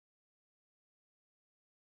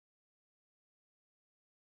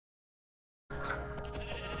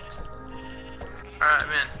Alright, I'm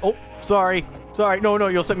in. Oh, sorry. Sorry. No, no,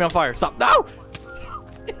 you'll set me on fire. Stop. No!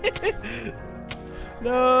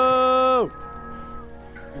 No!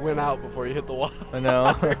 You went out before you hit the wall. I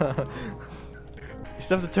know. You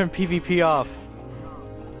still have to turn PvP off.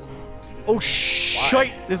 Oh,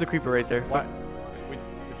 shite! There's a creeper right there. Why?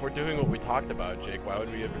 If we're doing what we talked about, Jake, why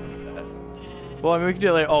would we ever do that? Well, I mean, we can do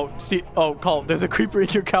it like, oh, Steve, oh, Cole, there's a creeper in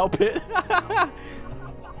your cow pit.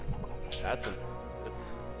 That's a...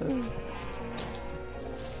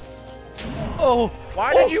 Oh!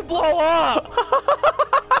 Why did you blow up?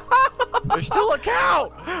 There's still a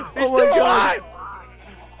cow! He's Oh my still God. alive!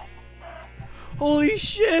 Holy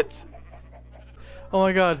shit! Oh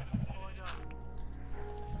my God.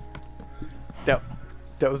 That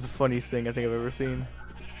was the funniest thing I think I've ever seen.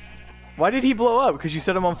 Why did he blow up? Because you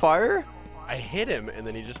set him on fire? I hit him and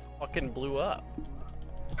then he just fucking blew up.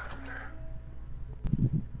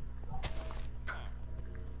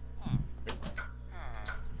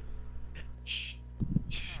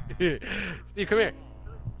 Steve, come here.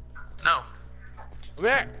 No. Come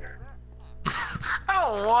here. I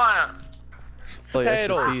don't wanna. Oh, yeah,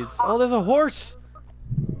 extra Potatoes. seeds. Oh, there's a horse!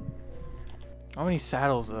 How many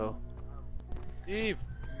saddles, though? Steve,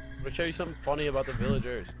 I'm gonna show you something funny about the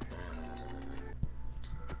villagers.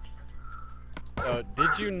 So, did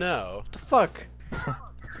you know? What the fuck?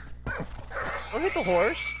 Don't hit the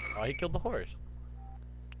horse. Oh, he killed the horse.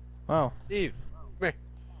 Wow. Steve, come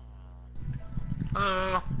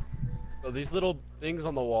here. So these little things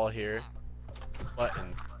on the wall here,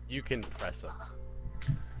 buttons, you can press them.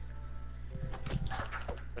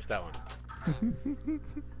 Press that one.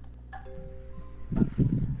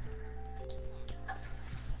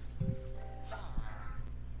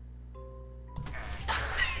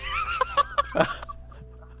 I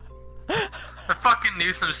fucking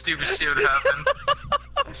knew some stupid shit would happen.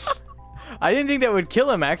 I didn't think that would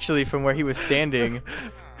kill him, actually, from where he was standing.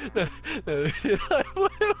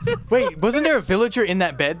 Wait, wasn't there a villager in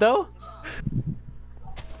that bed, though?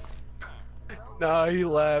 No, he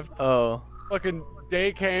left. Oh. Fucking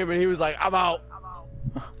day came and he was like, I'm out.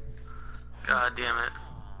 God damn it.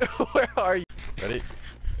 Where are you? Ready?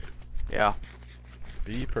 Yeah.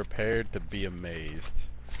 Be prepared to be amazed.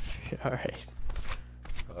 Alright.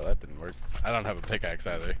 Oh, that didn't work. I don't have a pickaxe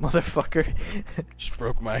either. Motherfucker. Just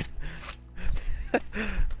broke mine.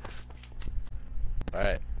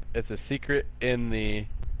 Alright. It's a secret in the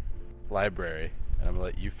library. And I'm gonna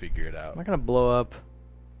let you figure it out. Am I gonna blow up?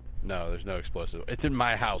 No, there's no explosive. It's in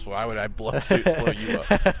my house. Why would I blow you up?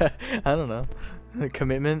 I don't know. The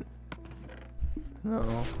commitment?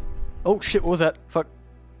 No. Oh shit, what was that? Fuck.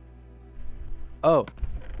 Oh.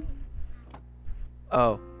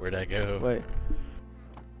 Oh. Where'd I go? Wait.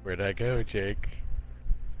 Where'd I go, Jake?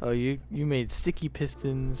 Oh, you made sticky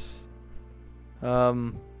pistons.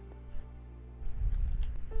 Is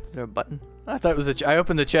there a button? I thought it was I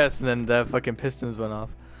opened the chest and then the fucking pistons went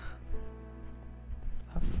off.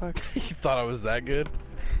 Oh, fuck. You thought I was that good?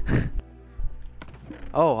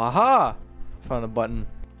 Oh, aha! Found a button.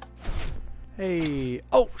 Hey.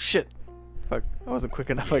 Oh shit. Fuck. I wasn't quick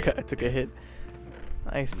enough. I took a hit.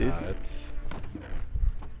 Nice, dude. Nah,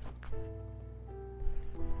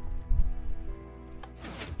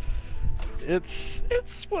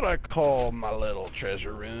 it's what I call my little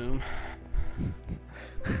treasure room.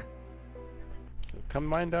 Come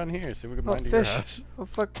mine down here, see if we can mine to your fish. house. Oh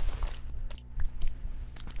fuck.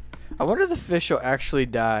 I wonder if the fish will actually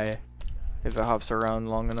die if it hops around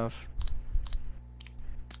long enough.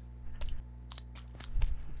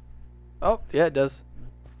 Oh, yeah, it does.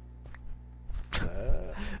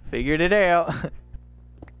 Figured it out.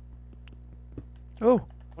 Oh,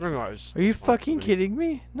 I don't know. I was are you fucking kidding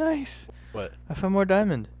me? Nice. What? I found more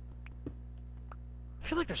diamond. I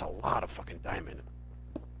feel like there's a lot of fucking diamond.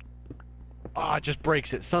 Ah, it just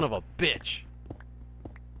breaks it, son of a bitch.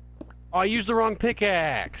 Oh, I used the wrong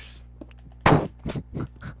pickaxe.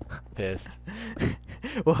 Pissed.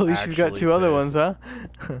 Well, at least you've got Actually two other pissed. ones, huh?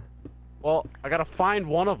 Well, I gotta find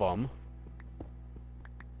one of them.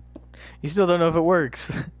 You still don't know if it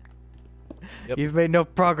works. Yep. You've made no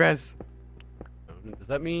progress. Does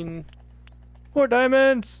that mean... More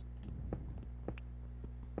diamonds!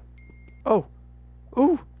 Oh.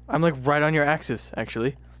 Ooh. I'm like right on your axis,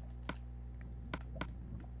 actually.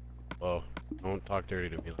 Whoa, don't talk dirty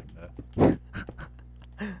to me like that.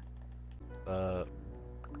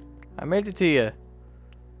 I made it to you.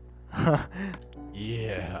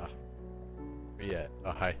 Yeah. Where you at?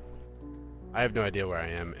 Oh, hi. I have no idea where I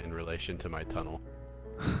am in relation to my tunnel.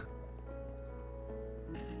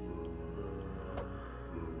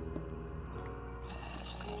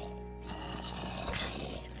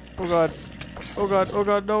 Oh god. Oh god,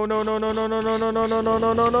 no, no, no, no, no, no, no, no, no, no, no,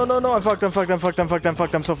 no, no, no, no, no, I'm fucked,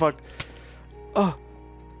 I'm so fucked. Oh.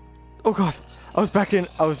 Oh god. I was back in,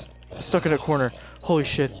 I was stuck in a corner. Holy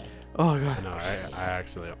shit. Oh god. No, I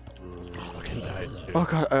actually fucking died too. Oh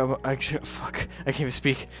god, fuck. I can't even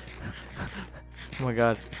speak. Oh my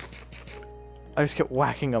god. I just kept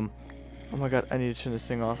whacking him. Oh my god, I need to turn this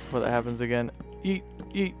thing off before that happens again. Yeet,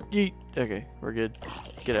 yeet, yeet. Okay, we're good.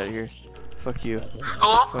 Get out of here. Fuck you.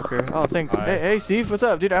 Hello? Fucker. Oh, thanks. Hi. Hey, Steve, what's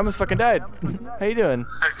up, dude? I almost fucking died. How you doing?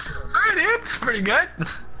 Alright, dude. Pretty good.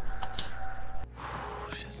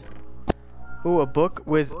 Ooh, a book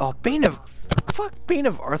with Bane of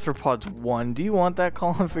Arthropods 1. Do you want that,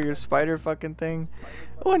 Colin, for your spider fucking thing?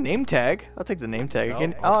 Oh, a name tag. I'll take the name tag.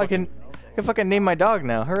 No, I can fucking name my dog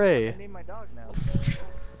now. Hooray. Oh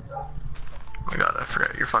my god, I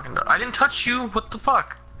forgot your fucking dog. I didn't touch you. What the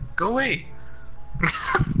fuck? Go away.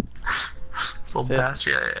 Little Sit.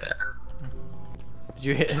 bastard.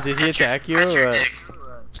 Yeah. Did he attack you? Pet your Or, dick.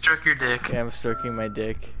 Stroke your dick. yeah, I'm stroking my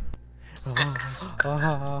dick. Oh my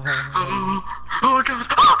god.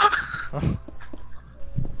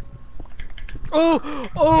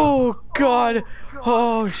 Oh god.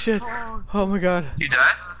 Oh shit. Oh my god. You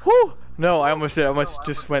died? Whew. No, I almost did. I almost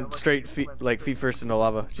just went straight feet first into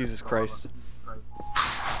lava. Jesus Christ.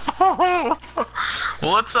 Well,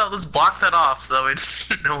 let's block that off so that way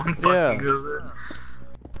no one fucking goes there.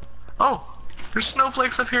 Oh, there's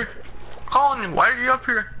snowflakes up here. Colin, why are you up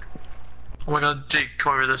here? Oh my god, Jake,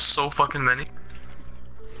 come over. There's so fucking many.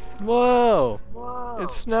 Whoa.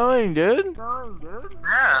 It's snowing, dude.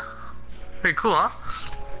 Yeah. Pretty cool, huh?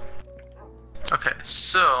 Okay,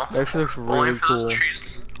 so That actually looks only really for cool. those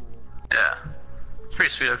trees. Yeah, it's pretty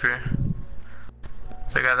sweet up here.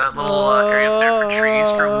 So I got that little area up there for trees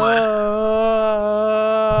for wood.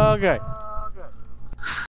 Okay.